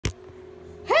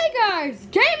guys,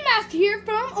 Game Master here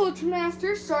from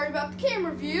Ultramaster. Sorry about the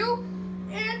camera view.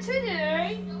 And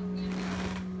today,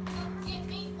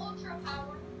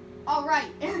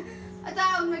 alright, I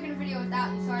thought I was making a video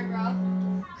without you. Sorry, bro.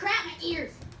 Crap, my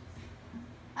ears.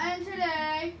 And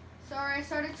today, sorry I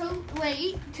started so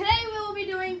late. Today we will be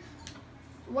doing,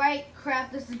 wait,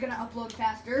 crap, this is gonna upload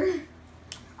faster.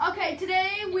 Okay,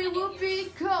 today we will be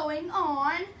going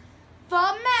on the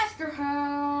Master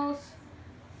House.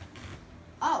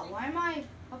 Oh, why am I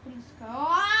up in the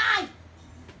sky?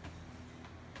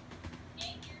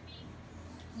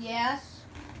 Yes,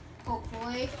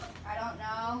 hopefully. I don't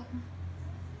know.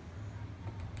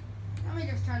 Let me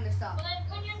just turn this up.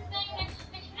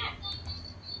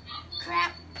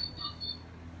 Crap.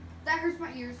 That hurts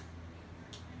my ears.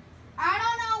 I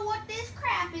don't know what this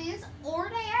crap is,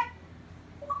 or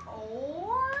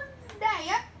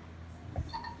that,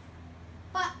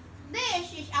 but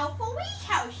this is Alpha Wee's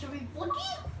house, everybody.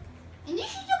 And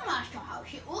this is the Master House.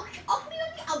 It looks ugly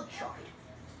on the outside.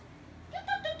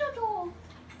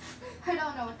 I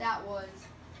don't know what that was.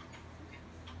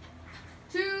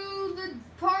 To the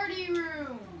party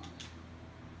room.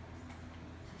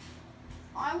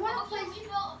 I want to play.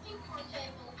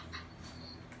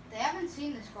 They haven't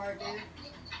seen this card, dude.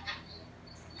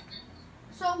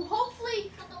 So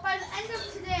hopefully by the end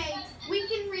of today we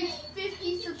can reach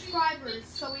 50 subscribers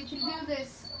so we can do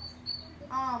this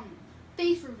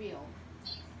face reveal.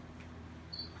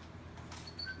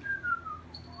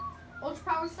 Ultra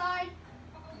Power side,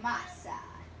 my side.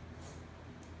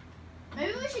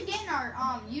 Maybe we should get in our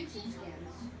YouTube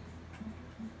skins.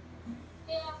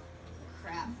 Yeah.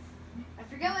 Crap. I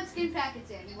forget what skin pack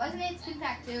it's in. Wasn't it skin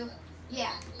pack 2?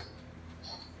 Yeah.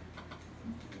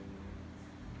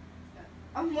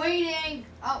 I'm waiting.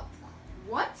 Oh,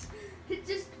 what? It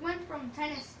just went from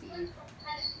tennis Steve.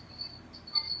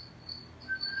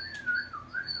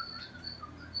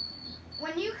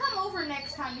 When you come over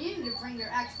next time, you need to bring your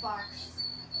Xbox.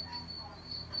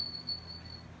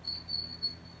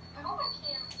 I hope I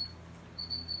can.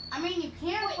 I mean, you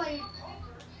can play.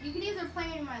 You can either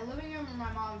play in my living room or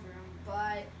my mom's room,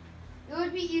 but it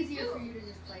would be easier for you to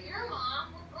just play. Your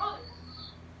mom, we're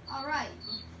brothers. All right.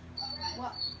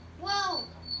 What? Well.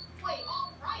 Wait,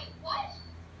 all right, what?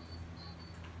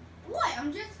 What?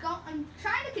 I'm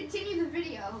trying to continue the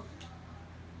video.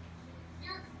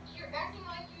 You're acting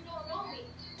like you don't know me.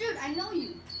 Dude, I know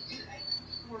you.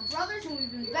 We're brothers and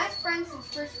we've been best friends since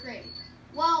first grade.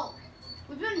 Well,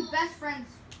 we've been best friends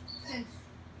since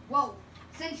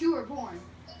you were born.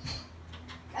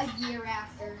 A year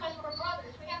after. Because we're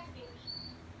brothers, we have to be.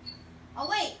 Oh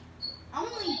wait, I'm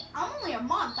only a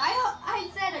month. I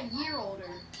said a year older.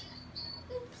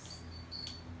 Oops.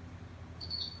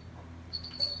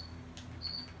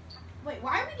 Wait,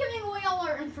 why are we giving away all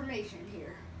our information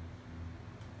here?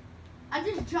 I'm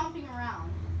just jumping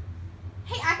around.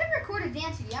 Hey, I can record a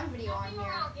Dance EDM video on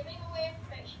here. Giving away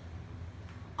information.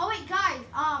 Oh wait, guys,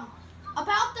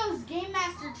 about those Game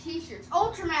Master t-shirts,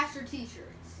 Ultra Master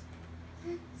t-shirts.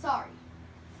 Sorry.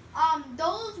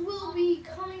 Those will be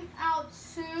coming out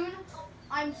soon.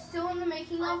 I'm still in the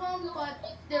making of them,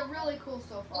 but they're really cool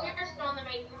so far. We're still in the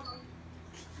making.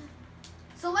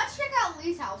 So let's check out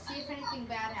Lee's house, see if anything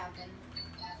bad happened.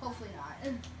 Hopefully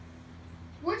not.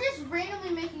 We're just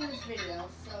randomly making this video,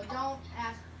 so don't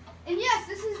ask. And yes,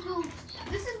 this is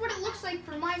what it looks like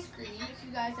for my screen, if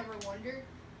you guys ever wondered.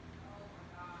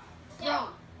 Bro,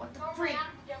 what the freak?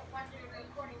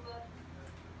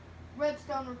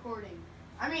 Redstone recording.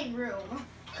 I mean room.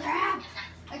 Crap!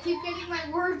 I keep getting my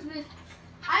words mixed.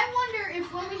 I wonder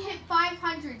if when we hit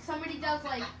 500, somebody does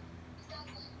like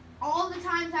all the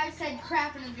times I've said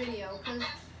crap in a video. Because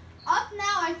up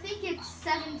now, I think it's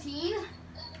 17.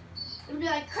 It'll be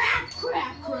like crap,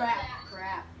 crap, crap,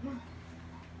 crap.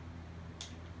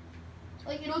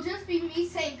 Like it'll just be me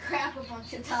saying crap a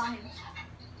bunch of times.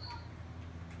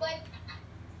 Like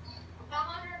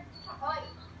 100, like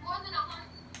more than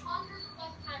 100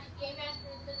 plus times Game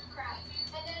Master says crap.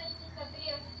 And then it's just a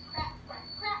video of crap, crap,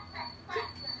 crap, crap, crap,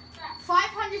 crap, crap.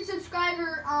 500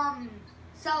 subscriber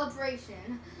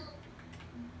celebration.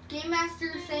 Game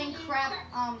Master saying crap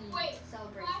Wait,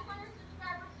 celebration. 500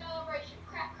 subscriber celebration.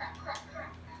 Crap, crap, crap,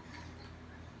 crap.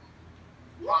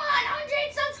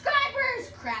 100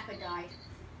 subscribers! Crap, I died.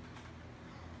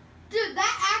 Dude,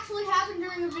 that actually happened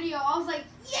during the video. I was like,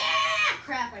 yeah!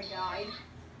 Crap, I died.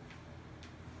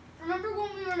 Remember when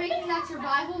we were making that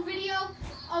survival video?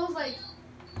 I was like,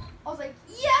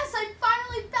 yes, I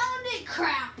finally found it!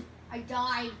 Crap! I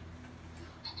died.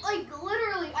 Like,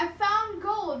 literally, I found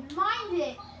gold, mined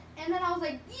it, and then I was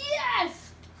like,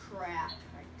 yes! Crap,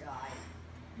 I died.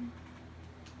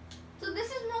 So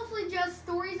this is mostly just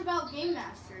stories about Game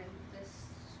Master.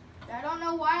 I don't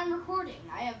know why I'm recording.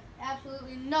 I have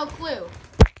absolutely no clue.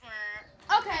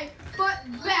 Okay, but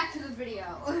back to the video.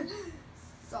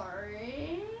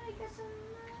 Sorry. I guess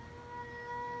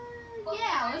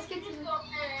yeah, let's get to the...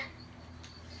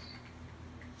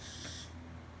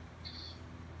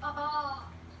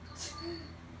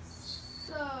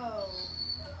 So...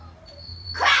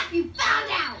 Crap, you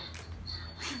found out!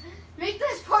 Make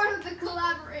this part of the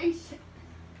collaboration.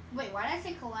 Wait, why did I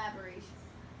say collaboration?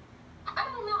 I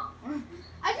don't know.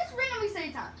 I just randomly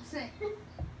say times.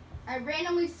 I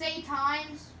randomly say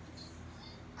times.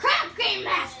 Crap, Game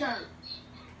Master!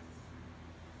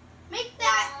 Make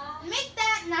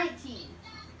that 19.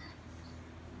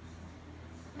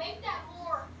 Make that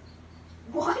more.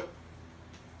 What?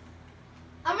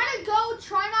 I'm gonna go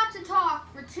try not to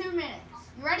talk for 2 minutes.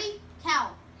 You ready?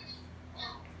 Count.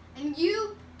 And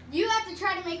you have to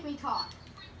try to make me talk.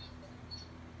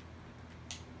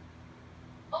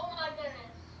 Oh my goodness.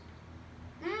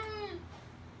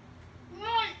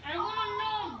 I wanna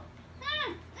know.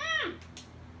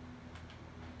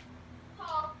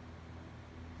 Oh.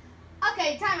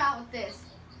 Okay, time out with this.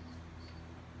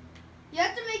 You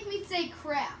have to make me say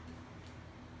crap.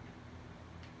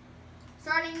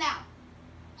 Starting now.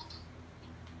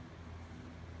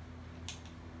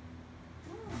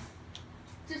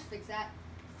 Just fix that.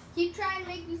 Keep trying to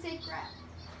make me say crap.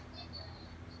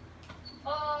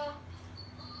 On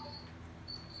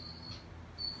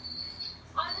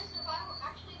the survival,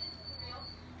 actually this is real.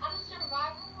 On the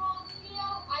survival world video,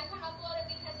 I couldn't upload it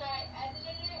because I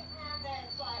edited it and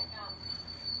it's like,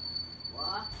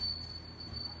 What?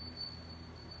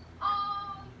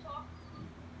 talk.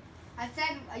 I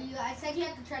said you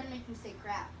have to try to make me say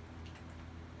crap.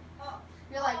 Oh.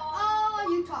 You're like, oh,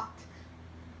 you talked.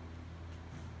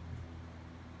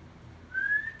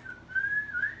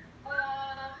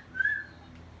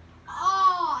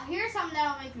 Oh, here's something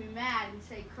that'll make me mad and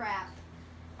say crap.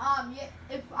 Yeah,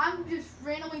 if I'm just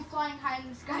randomly flying high in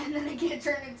the sky and then I get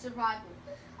turned into survival.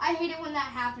 I hate it when that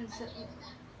happens.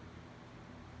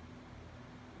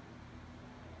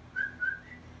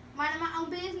 Minding my own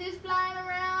business, flying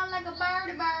around like a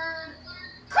birdie bird.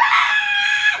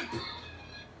 Crap!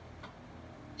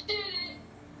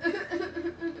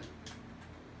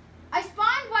 I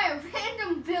spawned by a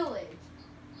random village.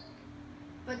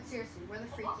 But seriously, where the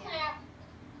freak am I?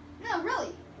 No,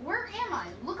 really, where am I?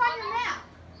 Look on your map.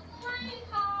 Flying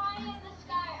high in the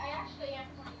sky. I actually am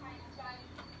flying high in the sky.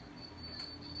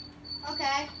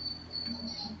 Okay.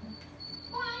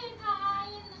 Flying high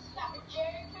in the sky.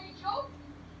 Jerry Joe?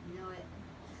 Know it.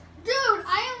 Dude,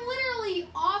 I am literally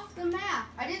off the map.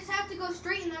 I just have to go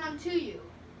straight and then I'm to you.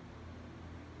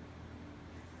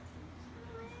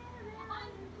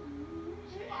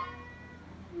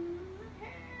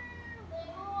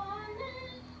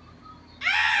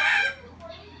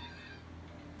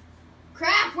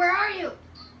 Crap, where are you?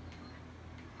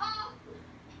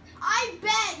 I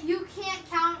bet you can't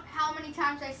count how many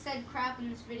times I said crap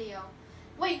in this video.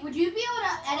 Wait, would you be able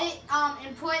to edit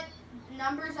and put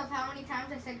numbers of how many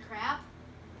times I said crap?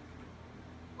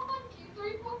 1, 2,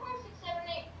 3, 4, 5, 6, 7,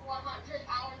 8, 100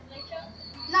 hours later.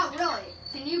 No, really.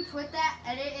 Can you put that,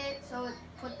 edit it so it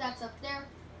that's up there?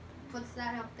 Puts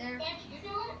that up there. Can't you do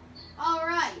it?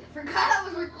 Alright, forgot I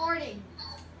was recording.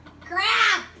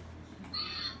 Crap!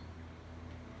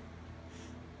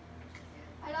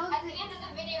 I don't At the think... end of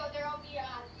the video, there will be a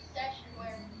section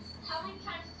where how many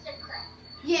times you said crap.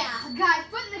 Yeah, guys,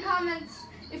 put in the comments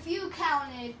if you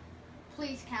counted.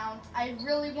 Please count. I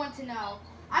really want to know.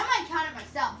 I might count it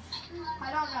myself.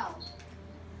 I don't know.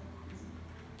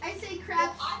 I say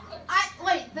crap.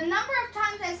 Wait, the number of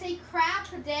times I say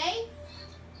crap a day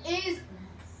is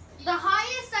the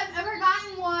highest I've ever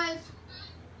gotten was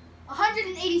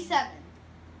 187.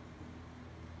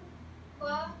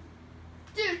 What?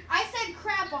 Dude, I said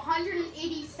crap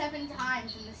 187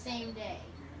 times in the same day.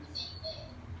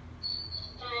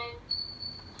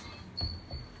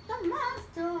 The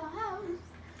master house.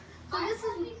 So I this is...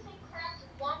 only say crap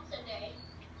once a day.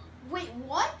 Wait,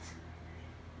 what?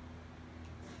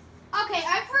 Okay,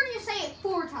 I've heard you say it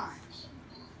 4 times.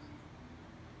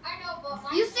 I know,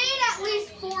 but You say it at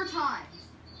least 4 times.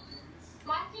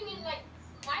 My thing is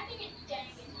dang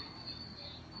it.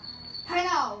 I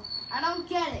know. I don't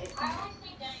get it. I always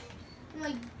say dang it. I'm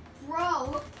like,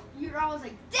 bro, you're always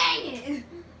like, dang it.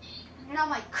 And I'm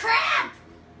like, crap.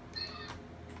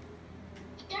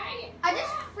 Dang it. I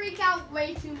just freak out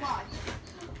way too much.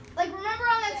 Like, remember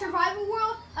on that survival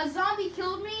world, a zombie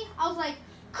killed me? I was like,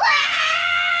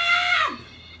 crap!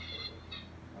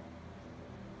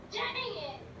 Dang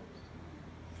it.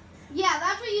 Yeah,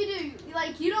 that's what you do.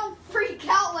 Like, you don't freak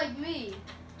out like me.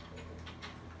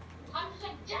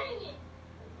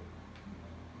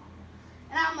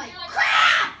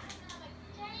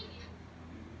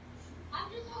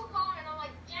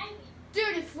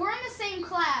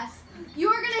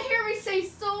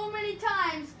 so many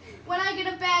times when I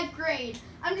get a bad grade.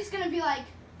 I'm just gonna be like,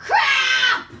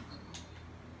 crap!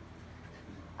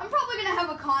 I'm probably gonna have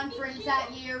a conference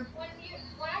that year. When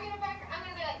I get a bad grade, I'm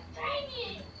gonna be like, dang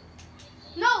it!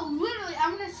 No, literally,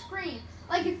 I'm gonna scream.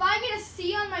 Like, if I get a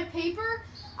C on my paper,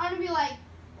 I'm gonna be like,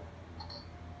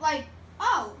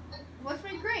 oh, what's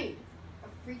my grade? A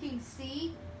freaking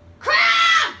C?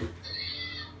 Crap!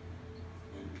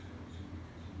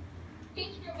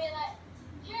 Teacher will be like,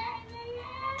 Jamie,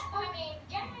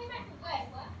 wait,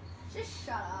 what? Just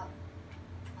shut up.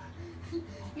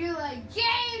 You're like, Game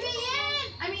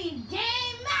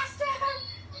Master!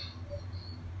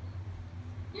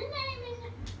 Your name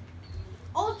isn't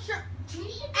Ultra You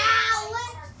should do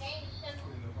Alex! our name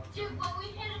simple. Dude, when we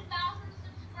hit 1,000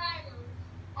 subscribers,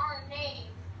 our name.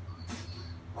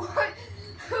 What?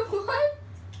 What?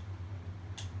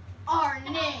 Our When we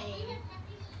name. hit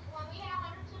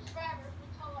 100 subscribers, we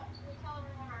tell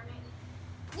everyone our name.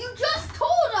 You just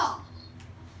told them!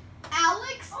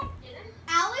 Alex, Oh, didn't?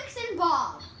 Alex and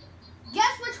Bob.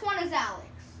 Guess which one is Alex?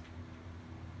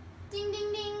 Ding,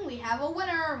 ding, ding. We have a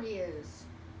winner. He is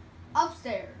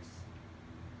upstairs.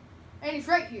 And he's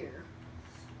right here.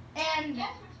 And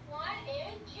Guess which one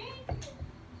is Jason?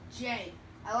 Jay.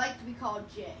 I like to be called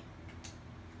Jay.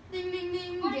 Ding, ding,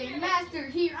 ding. What's Game your Master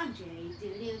here. I'm Jay. Do,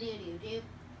 do, do, do, do.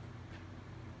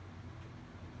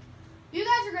 You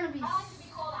guys are going to be... I like to be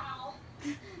called Al.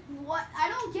 What? I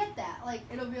don't get that. Like,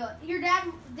 it'll be like, your dad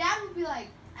would be like,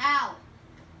 Al.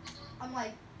 I'm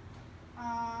like,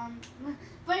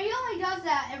 but he only does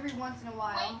that every once in a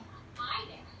while. Wait, my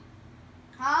name.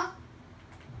 Huh?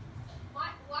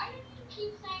 Why do you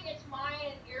keep saying it's mine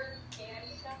and your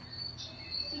dad's stuff?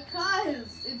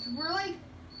 Because we're like,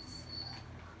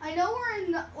 I know we're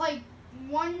in like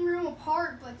one room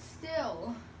apart, but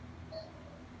still.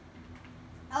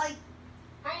 I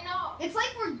know. it's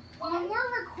like when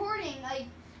we're recording, like,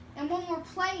 and when we're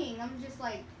playing, I'm just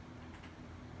like,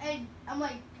 and I'm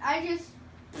like, I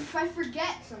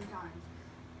forget sometimes.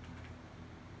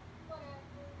 Whatever.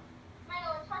 I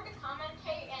know, it's hard to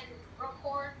commentate and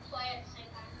record, play at the same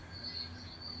time.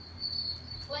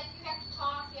 Like, you have to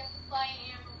talk, you have to play,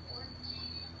 and record.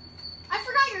 I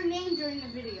forgot your name during the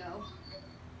video.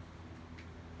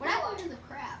 What happened to the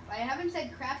crap? I haven't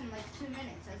said crap in like 2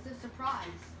 minutes. That's a surprise.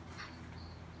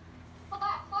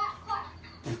 Clap, clap, clap.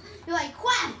 You're like,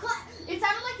 clap, clap. It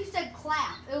sounded like you said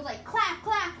clap. It was like, clap,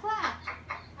 clap, clap.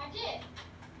 I did.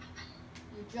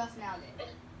 You just now did.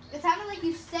 It sounded like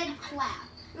you said clap.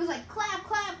 It was like, clap,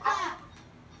 clap, clap.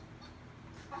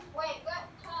 Wait, what?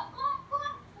 Clap, clap,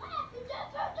 clap. You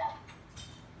just.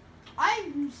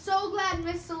 I'm so glad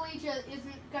Miss Salicia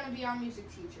isn't going to be our music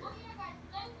teacher. Oh, yeah, guys,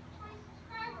 thanks for 20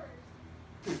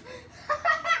 subscribers.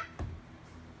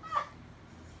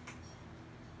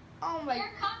 Oh my.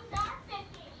 Here comes our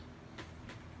 50.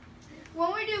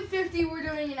 When we do 50, we're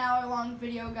doing an hour-long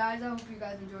video, guys. I hope you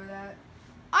guys enjoy that.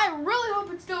 I really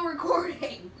hope it's still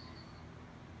recording.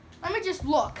 Let me just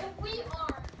look. If we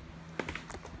are.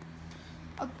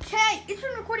 Okay, it's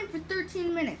been recording for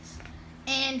 13 minutes.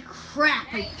 And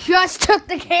crap, I just took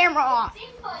the camera off.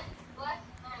 Seems like less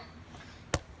than.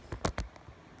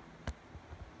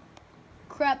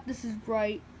 Crap, this is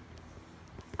bright.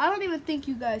 I don't even think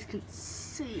you guys can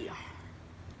see.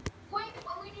 Wait,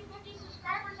 when we do 50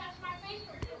 subscribers, that's my face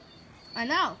for you. I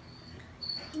know.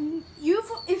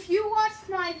 If you watched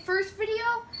my first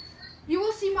video, you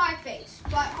will see my face.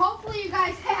 But hopefully you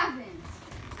guys haven't.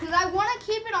 Because I want to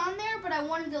keep it on there, but I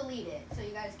want to delete it so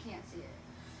you guys can't see it.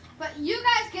 But you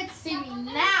guys get to see me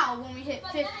now when we hit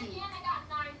 50. But then again, I got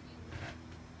 9 views.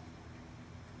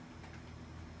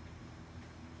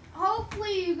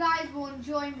 Hopefully you guys will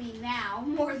enjoy me now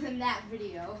more than that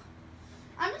video.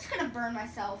 I'm just going to burn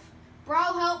myself. Bro,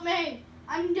 help me.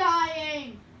 I'm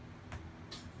dying.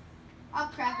 Oh,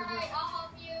 crap. Alright, I'll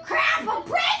help you. Crap, I'm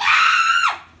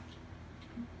breathing!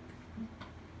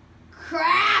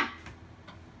 Crap!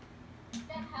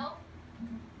 That help?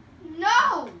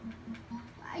 No!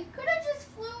 I could have just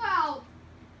flew out.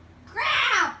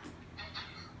 Crap!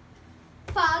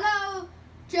 Follow.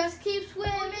 Just keep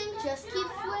swimming. Just keep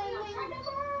swimming.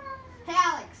 Hey,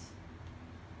 Alex.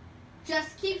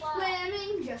 Just keep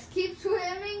swimming. Just keep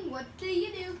swimming. What do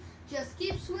you do? Just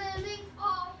keep swimming.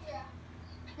 Oh, yeah.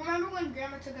 Remember when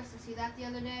Grandma took us to see that the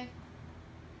other day?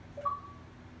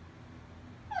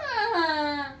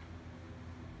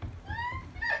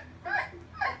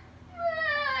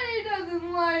 He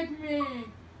doesn't like me.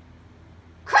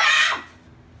 Crap!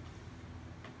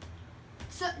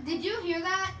 So, did you hear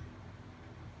that?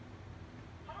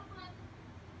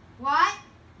 What?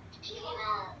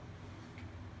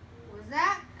 Was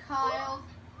that Kyle?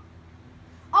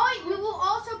 Oh wait, we will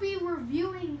also be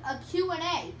reviewing a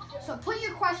Q&A. So put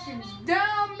your questions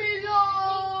down below.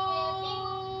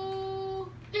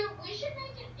 Dude, we should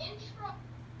make an intro.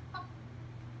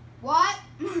 What?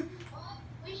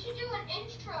 We should do an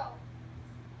intro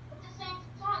with the same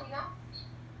song, you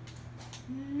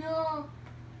know? No.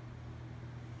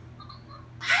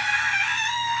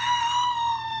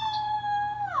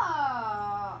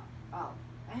 Oh,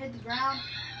 I hit the ground.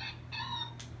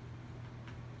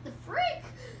 The freak?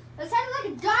 That sounded like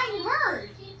a dying bird.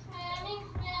 Keep swimming,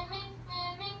 swimming,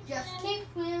 swimming, Just swimming.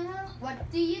 keep swimming.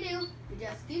 What do? You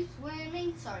just keep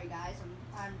swimming. Sorry guys,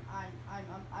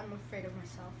 I'm afraid of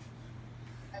myself.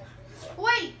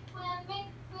 Wait, Swimming,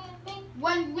 swimming.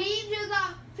 when we do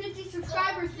the 50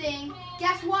 subscriber thing,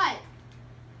 guess what?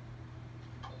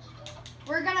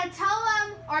 We're gonna tell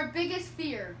them our biggest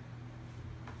fear.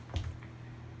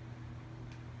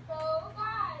 So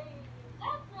guys,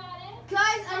 that's not it.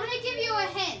 Guys, I'm gonna give you a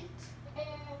hint.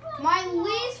 My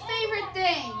least favorite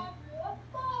thing.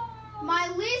 My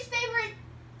least favorite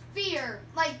fear.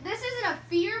 Like, this isn't a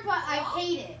fear, but I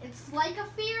hate it. It's like a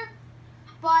fear,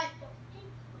 but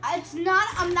it's not.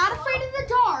 I'm not afraid of the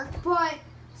dark, but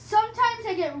sometimes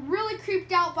I get really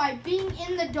creeped out by being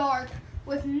in the dark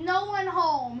with no one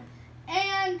home,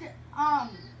 and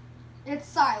it's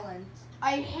silent.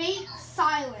 I hate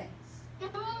silence.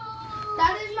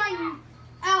 That is my.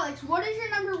 Alex, what is your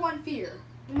number one fear?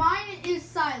 Mine is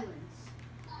silence.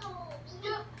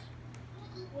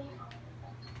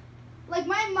 Like,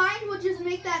 my mind will just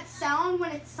make that sound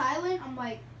when it's silent. I'm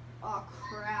like, oh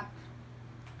crap.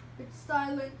 It's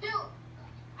silent. Dude,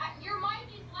 your mic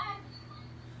is loud.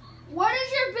 What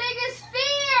is your biggest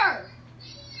fear?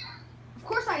 Of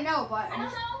course I know, but I don't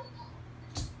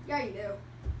know. Yeah, you do.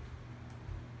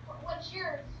 What's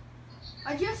yours?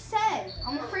 I just said,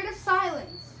 I'm afraid of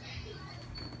silence.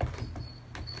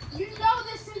 You know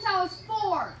this since I was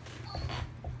 4.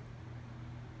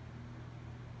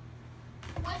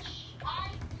 Which I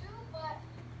do, but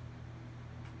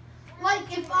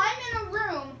Like, if I'm in a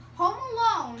room, home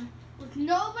alone, with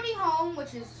nobody home,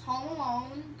 which is home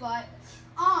alone, but,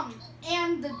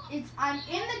 and I'm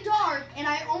in the dark,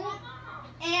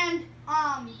 and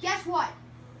guess what?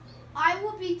 I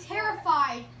will be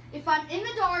terrified if I'm in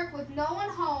the dark with no one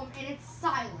home and it's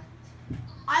silent.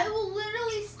 I will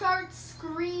literally start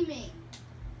screaming.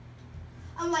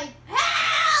 I'm like,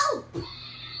 help!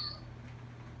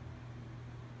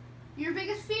 Your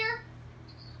biggest fear?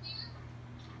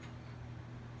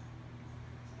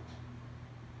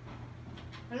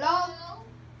 Hello?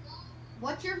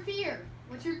 What's your fear?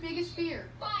 What's your biggest fear?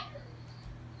 spiders.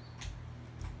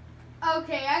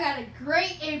 Okay, I got a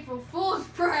great April Fool's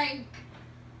prank.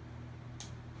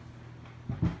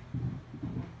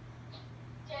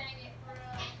 Dang it,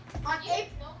 bro. On You April,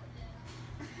 know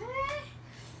this.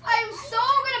 I'm so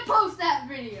gonna post that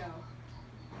video.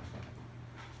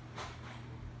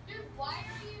 Dude, why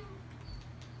are you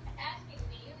asking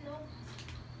me? You know.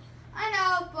 I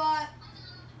know, but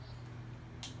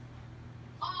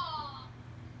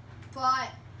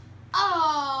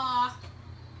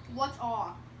what's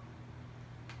aw?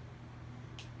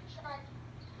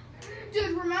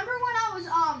 Dude, remember when I was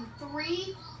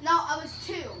 3? No, I was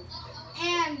 2,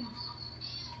 and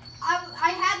I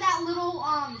had that little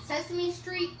Sesame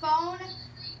Street phone,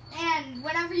 and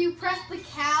whenever you pressed the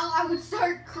cow, I would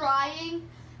start crying.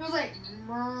 It was like,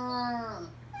 "Mrrr."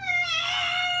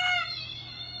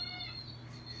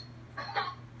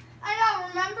 I know,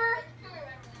 remember?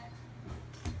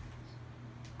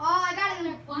 Oh, I got it.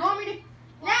 You want me to?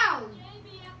 Now,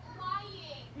 Baby, I'm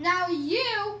crying. now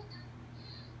you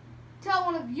tell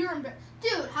one of your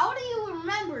dude. How do you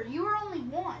remember? You were only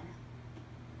 1.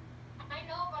 I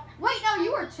know, but Wait, no,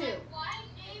 you were 2. why,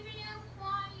 David, I'm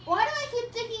crying? Why do I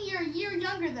keep thinking you're a year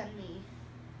younger than me?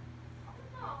 I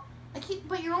don't know.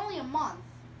 But you're only a month.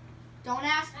 Don't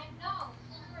ask. I know.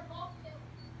 We're both two.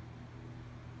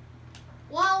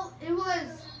 Well, it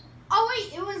was. Oh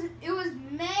wait, it was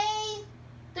May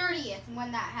 30th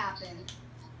when that happened.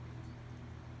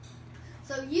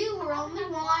 So you were only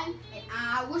 1, and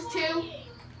I was 2.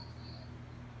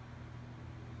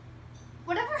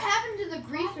 Whatever happened to the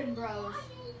Griffin Bros?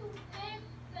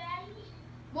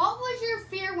 What was your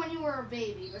fear when you were a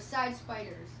baby besides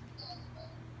spiders?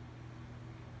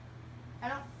 I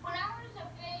don't. When I was a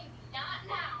baby, not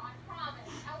now, I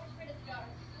promise. I was afraid of the dark.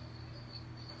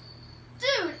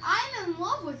 Dude, I'm in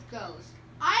love with ghosts.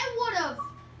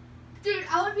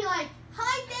 I would be like,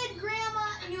 hi, dead grandma,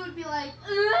 and you would be like,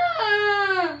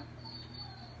 ugh.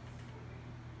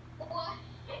 What?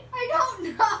 I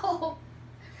don't know.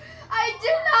 I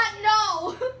do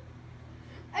not know.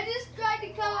 I just tried to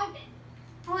come up,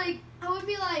 like, I would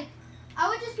be like, I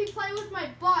would just be playing with my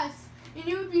bus, and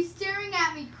you would be staring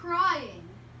at me crying.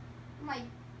 I'm like,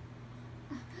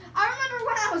 I remember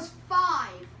when I was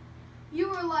 5.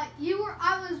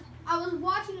 I was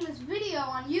watching this video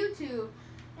on YouTube,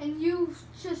 and you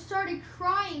just started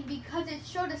crying because it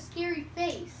showed a scary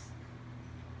face.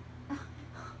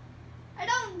 I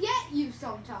don't get you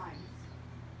sometimes.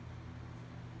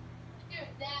 Dude,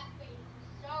 that face was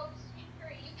so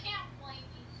scary. You can't blame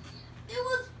me. It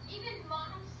was. Even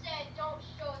Mom said don't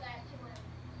show that to her.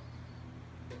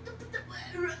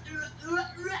 At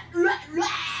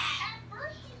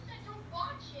first she said don't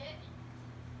watch it.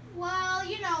 Well,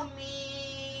 you know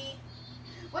me.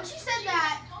 When she said She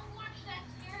that, said, don't watch that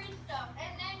scary stuff.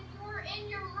 And then you were in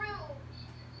your room.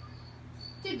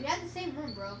 dude, we had the same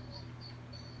room, bro.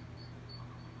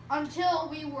 Until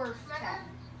we were 10. Remember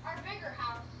our bigger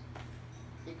house?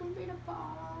 You can be the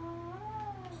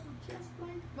ball, just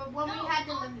like. But when we had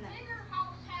to live in Our that. bigger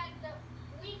house had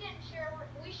we didn't share,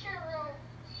 we shared a room.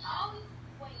 Oh,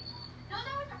 wait. No,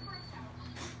 that was our first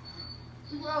house.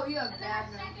 Bro, you have And then our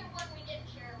bad memory. second one, we didn't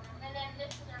share a room. And then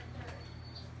this is our third.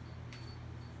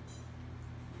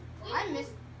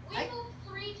 We moved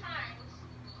 3 times.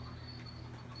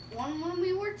 One when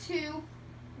we were 2.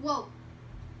 Whoa.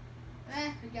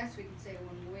 I guess we can say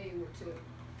when we were 2.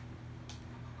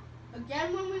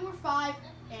 Again when we were 5,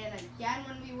 and again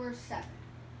when we were 7.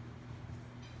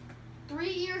 3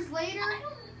 years later. I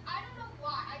don't know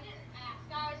why. I didn't ask.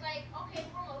 I was like, okay,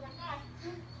 we're moving. Bye.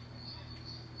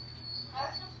 I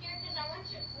was so scared because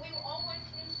we all went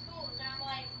to new schools, and I'm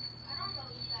like, I don't know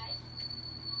you guys.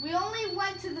 We only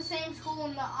went to the same school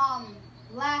in the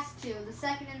last 2, the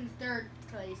 2nd and the 3rd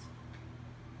place.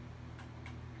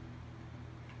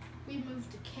 We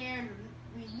moved to Canada.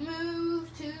 We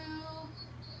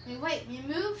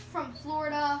moved from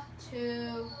Florida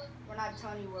to. We're not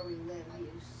telling you where we live,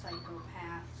 you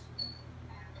psychopaths.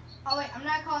 Oh wait, I'm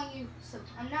not calling you.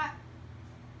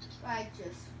 I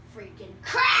just freaking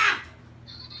crap.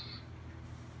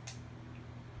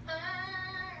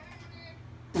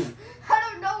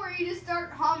 Out of nowhere, you just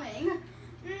start humming.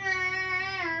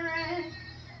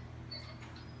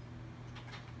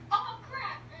 Oh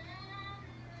crap!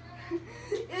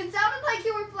 It sounded like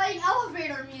you were playing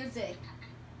elevator music.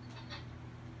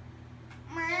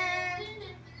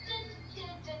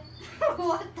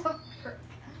 What the frick?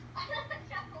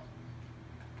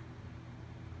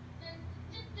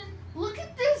 Look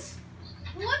at this.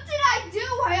 What did I do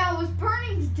while I was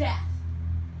burning to death?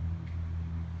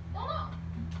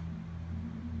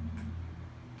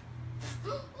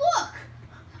 Look!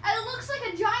 It looks like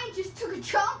a giant just took a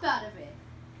chomp out of it.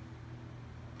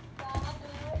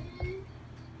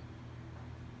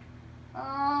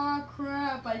 Oh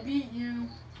crap, I beat you.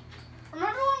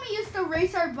 Remember when we used to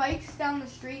race our bikes down the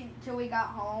street until we got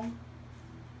home?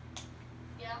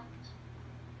 Yeah.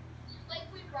 Like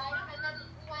we'd ride them, and then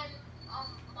when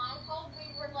Mom called, we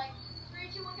were like 3,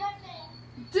 2, 1, go.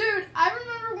 Dude, I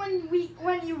remember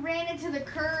when you ran into the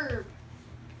curb.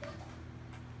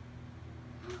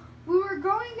 We were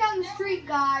going down the street,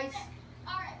 guys.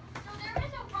 Alright, so there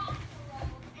is a rock in the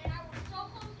road, and I was so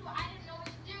close to it, I didn't know what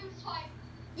to do, so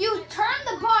You turned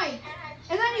the bike,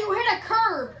 and then you hit a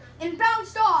curb and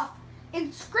bounced off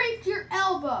and scraped your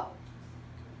elbow.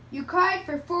 You cried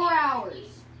for 4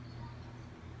 hours.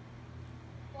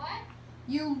 What?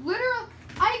 You literally,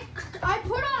 I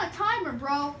put on a timer,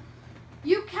 bro.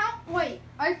 You count, wait,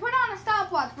 I put on a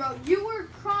stopwatch, bro. You were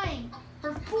crying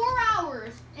for 4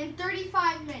 hours and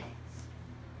 35 minutes.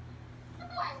 No,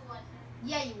 I wasn't.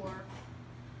 Yeah, you were.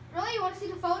 Really? You want to see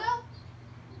the photo?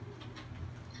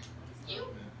 You,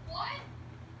 what?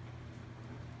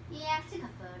 Yeah, I took a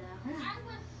photo. I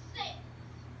was 6.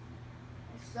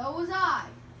 So was I.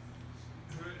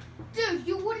 Dude,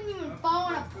 you wouldn't even fall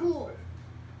in a pool.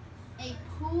 A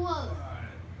pool.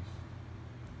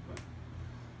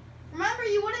 Remember,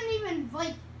 you wouldn't even,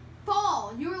 like,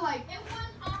 fall. You were like... It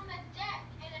was on the deck,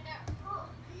 and it hurt.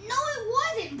 No, it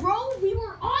wasn't, bro. We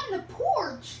were on the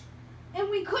porch, and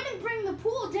we couldn't bring the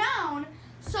pool down,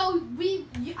 so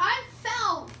I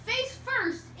fell face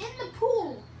first in the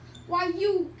pool while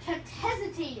you kept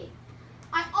hesitating.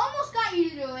 I almost got you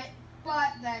to do it,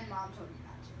 but then Mom told me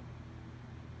not to.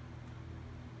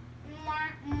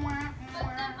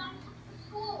 But then Mom took the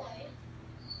school away.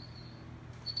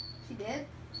 She did?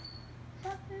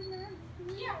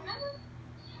 Yeah, remember?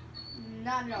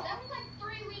 Not at all. That was like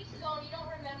 3 weeks ago, and you don't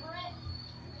remember it?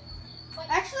 But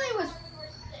Actually, it was... when we were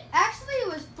 6. Actually, it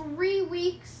was 3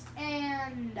 weeks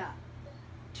and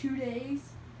 2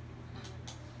 days.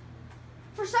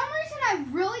 For some reason, I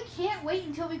really can't wait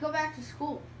until we go back to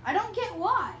school. I don't get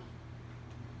why.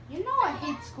 You know I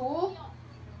hate school.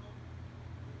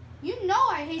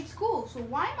 I hate school. So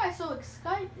why am I so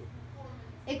excited?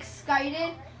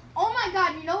 Excited? Oh my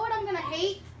god, you know what I'm gonna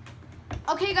hate?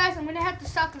 Okay guys, I'm gonna have to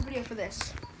stop the video for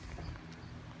this.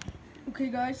 Okay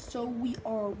guys, so we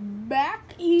are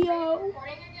back, yo.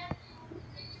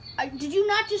 Did you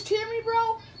not just hear me,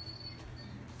 bro?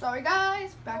 Sorry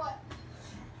guys, back. What?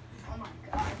 Oh my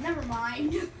god, never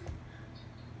mind.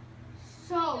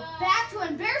 So, back to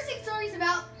embarrassing stories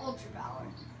about Ultra Valor.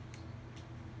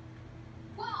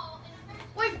 Well,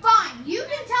 Wait, fine. You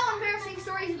can tell embarrassing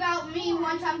stories about me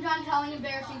once I'm done telling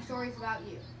embarrassing stories about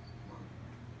you.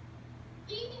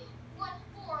 he was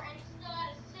 4 and he still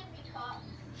had a sippy cup.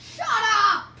 Shut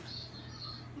up!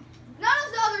 None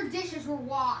of the other dishes were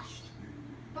washed.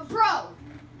 But bro,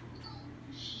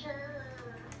 Sure.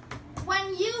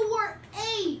 when you were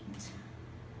 8,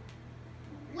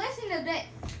 listen to this.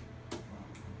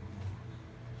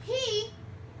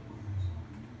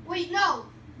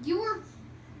 You were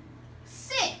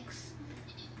 6.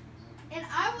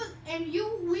 And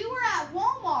we were at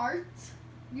Walmart.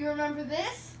 You remember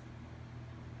this?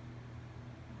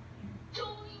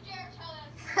 Don't you dare tell us.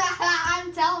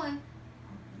 I'm telling.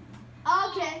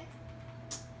 Okay.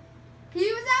 He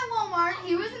was at Walmart.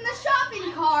 He was in the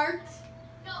shopping cart.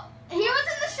 No. He was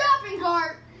in the shopping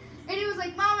cart. And he was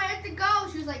like, Mom, I have to go.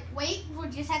 She was like, wait, we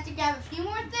just have to grab a few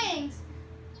more things.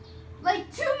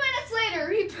 Like 2 minutes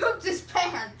later, he pooped his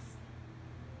pants.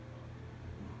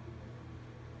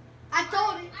 I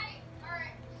told him.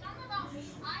 Alright, something about me.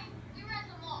 We were at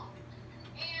the mall,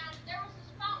 and there was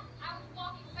this fountain. I was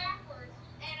walking backwards,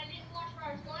 and I didn't watch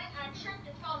where I was going, and I tripped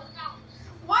and fell in the fountain.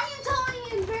 Why are you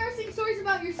telling embarrassing stories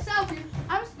about yourself?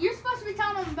 You're supposed to be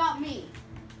telling them about me.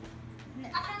 I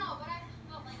don't know, but I just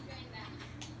felt like doing that.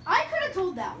 I could have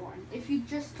told that one if you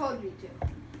just told me to.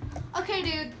 Okay,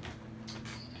 dude.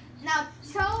 Now,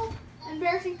 tell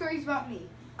embarrassing stories about me.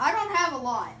 I don't have a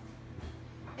lot.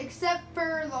 Except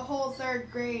for the whole 3rd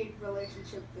grade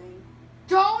relationship thing.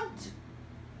 Do not!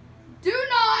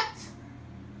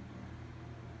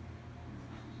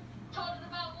 Told it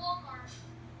about Walmart.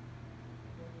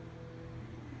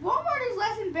 Walmart is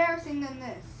less embarrassing than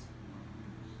this.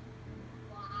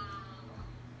 Wow.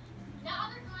 Now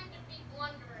they're going to be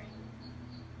wondering.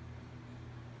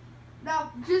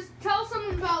 Now, just tell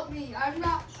someone about me. I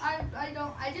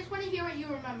just want to hear what you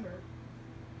remember.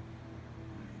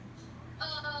 I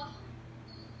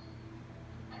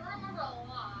don't remember a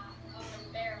lot of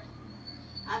embarrassing.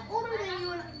 I'm older than you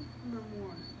and I remember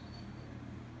more.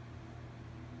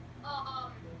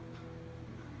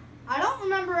 I don't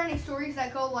remember any stories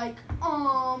that go like, Wait,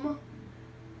 I'm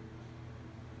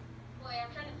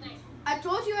trying to think. I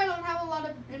told you I don't have a lot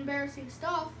of embarrassing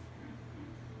stuff.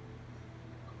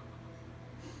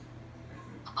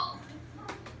 Oh,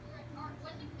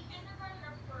 was it kindergarten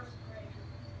or 1st grade?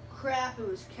 Crap, it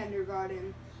was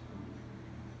kindergarten.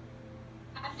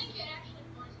 I think it actually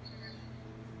was kindergarten.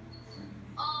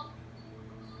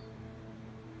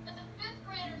 The 5th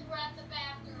graders were at the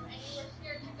bathroom and you were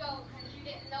scared to go because you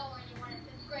didn't know anyone in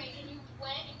 5th grade and you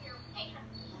went in your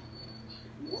pants.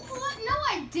 What? No,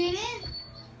 I didn't.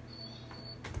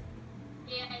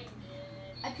 Yeah, you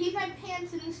did. I peed my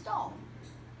pants in the stall.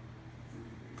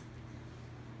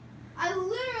 I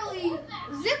literally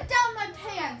zipped down my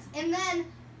pants and then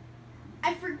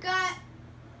I forgot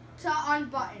to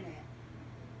unbutton it.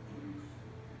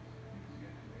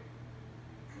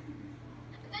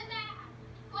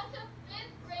 But the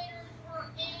 5th graders were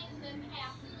in the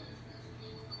bathroom.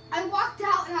 I walked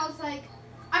out and I was like,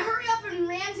 I hurry up and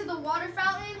ran to the water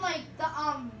fountain, like the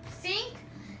sink,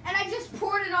 and I just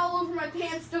poured it all over my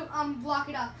pants to block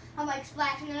it up. I'm like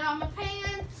splashing it on my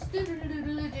pants. Do.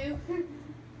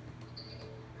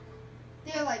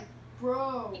 They're like,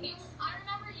 bro. I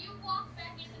remember you walked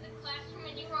back into the classroom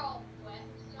and you were all wet.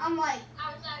 So I'm like,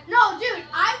 I was like, no, dude.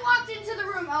 I walked into the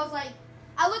room. I was like,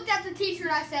 I looked at the teacher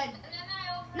and I said, and then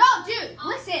I opened no, dude,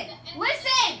 listen,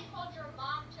 listen. You told your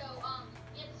mom to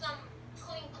get some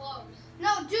clean clothes.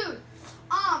 No, dude.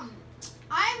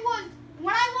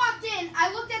 When I walked in,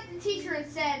 I looked at the teacher and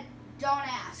said, don't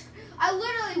ask. I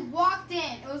literally walked in.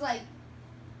 It was like,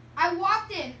 I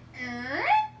walked in.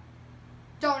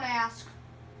 Don't ask.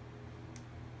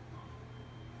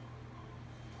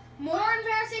 More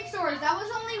embarrassing stories. That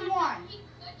was only one. He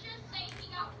could just say he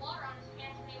got water on his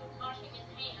pants and he was washing his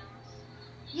hands.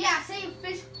 Yeah, say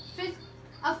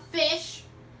a fish.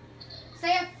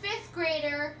 Say a 5th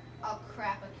grader. Oh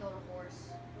crap, I killed a horse.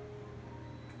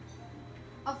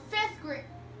 A 5th grade.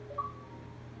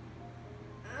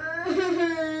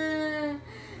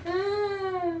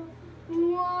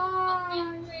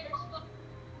 Why?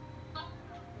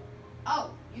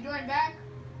 Oh, you joined back?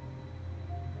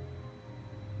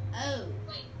 Oh.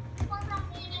 Wait, what about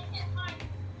me and hit mine?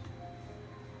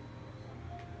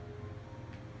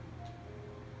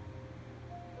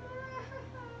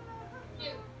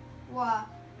 Dude, What?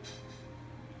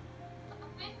 a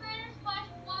fifth grader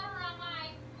splashed water on my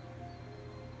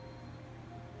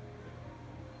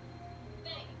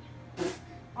thing.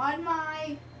 On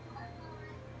my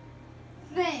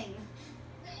thing.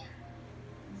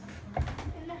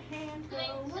 In the hand go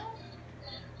up.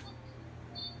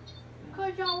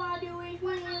 Cause all I do is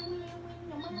win,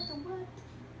 no matter what.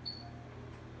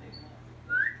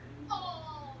 Oh.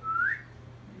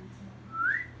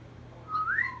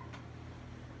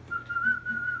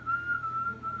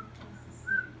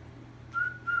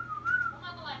 I'm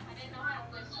not gonna lie, I didn't know how to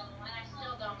whistle, and I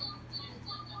still don't.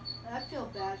 I feel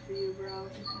bad for you, bro.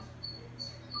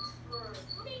 Who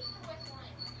needs to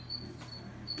whistling?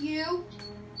 You?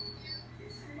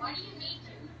 Why do you need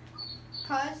to?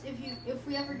 Cause if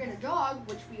we ever get a dog,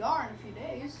 which we are in a few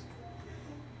days.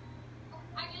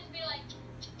 I can just be like,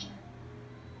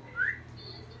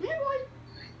 Yeah, boy.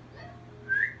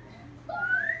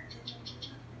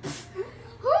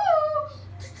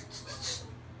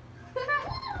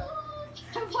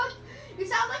 What? You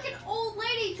sound like an old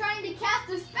lady trying to cast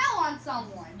a spell on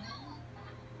someone.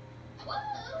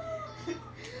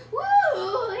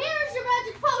 Woo! Here's your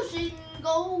magic potion.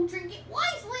 Go drink it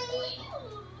wisely.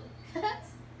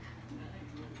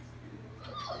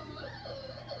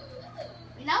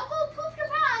 Now go poop your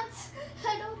pants. I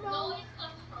don't know. noise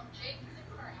comes from Jake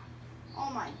the Crab. Oh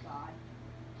my god.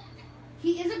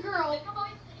 He is a girl,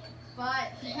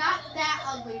 but he's not that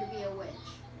ugly to be a witch.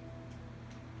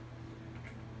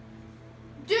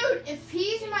 Dude, if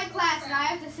he's in my class and I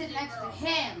have to sit next to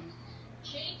him.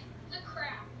 Jake the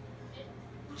Crab.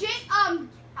 Jake,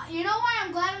 you know why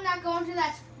I'm glad I'm not going to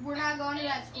that, we're not going to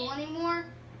that school anymore?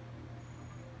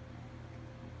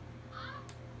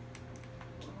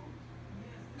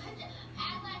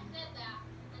 Alex said that.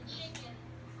 The chicken.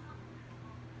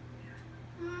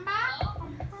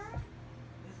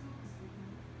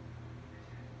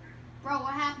 Bro,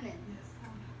 what happened?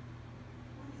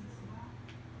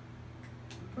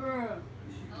 Bro.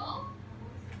 Oh?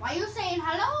 Why are you saying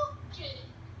hello?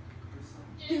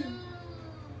 Dude.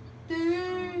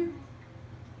 Dude.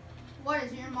 What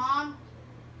is your mom?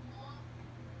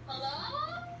 Hello?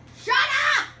 Shut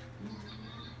up!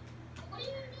 What are you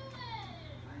doing?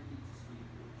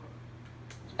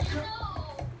 You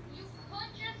know, you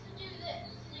could just do this.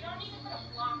 You don't need to put a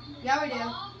block. Yeah, we do. Oh,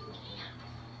 you can't.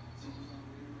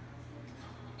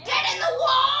 Get in the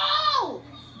wall!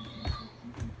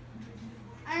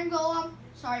 Iron Golem.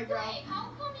 Sorry, bro. Wait, how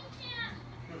come you can't?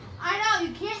 I know,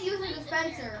 you can't use a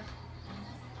dispenser.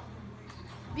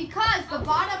 Because the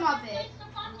bottom of it. Place the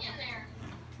pumpkin there.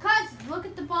 Because, look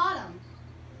at the bottom.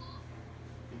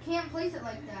 You can't place it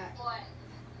like that. What?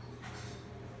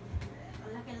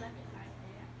 Look at right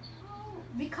there.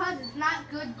 Because it's not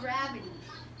good gravity.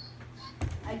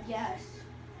 I guess.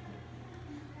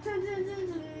 Dun, dun, dun,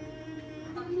 dun.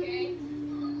 Okay.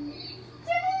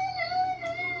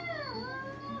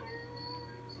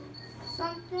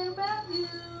 Something about you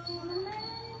makes me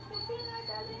feel like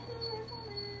I live in this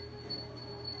moment.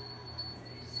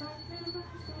 Something about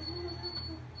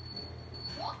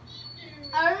you.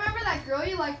 I remember that girl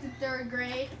you liked in 3rd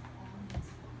grade.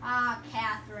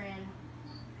 Catherine.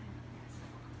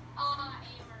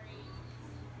 Amory.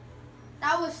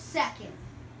 That was 2nd.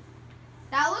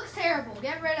 That looks terrible.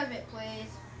 Get rid of it,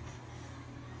 please.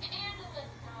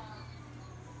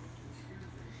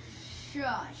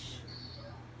 Shush.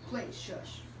 Please,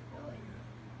 shush. Really.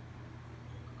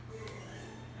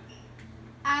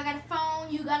 I got a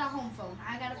phone, you got a home phone.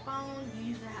 I got a phone, you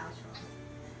use the house phone.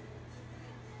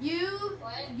 You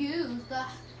use the...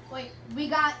 Wait, we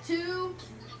got 2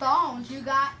 phones. You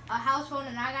got a house phone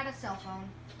and I got a cell phone.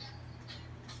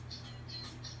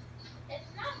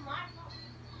 It's not my phone.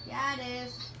 Yeah, it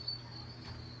is.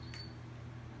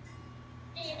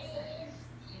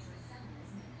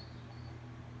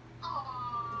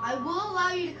 I will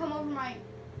allow you to come over my...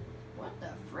 What the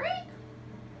freak?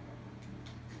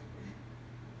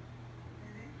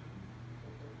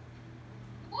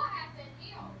 What happened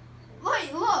here?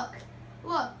 Wait, look.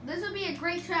 Look, this would be a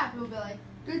great trap. It would be like,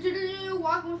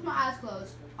 walking with my eyes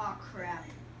closed. Oh, crap.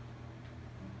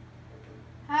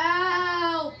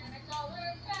 Help! That's all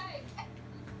we're saying.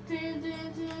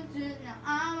 Now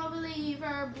I'm a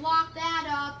believer. Block that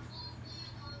up.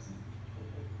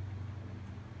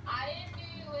 I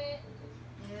didn't do it.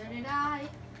 Neither did I.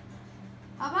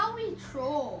 How about we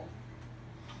troll?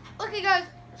 Okay, guys.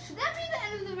 Should that be the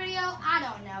end of the video? I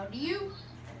don't know. Do you?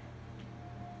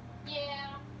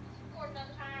 Yeah. For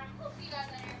another time. We'll see you guys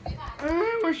later.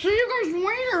 Bye. see you guys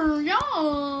later.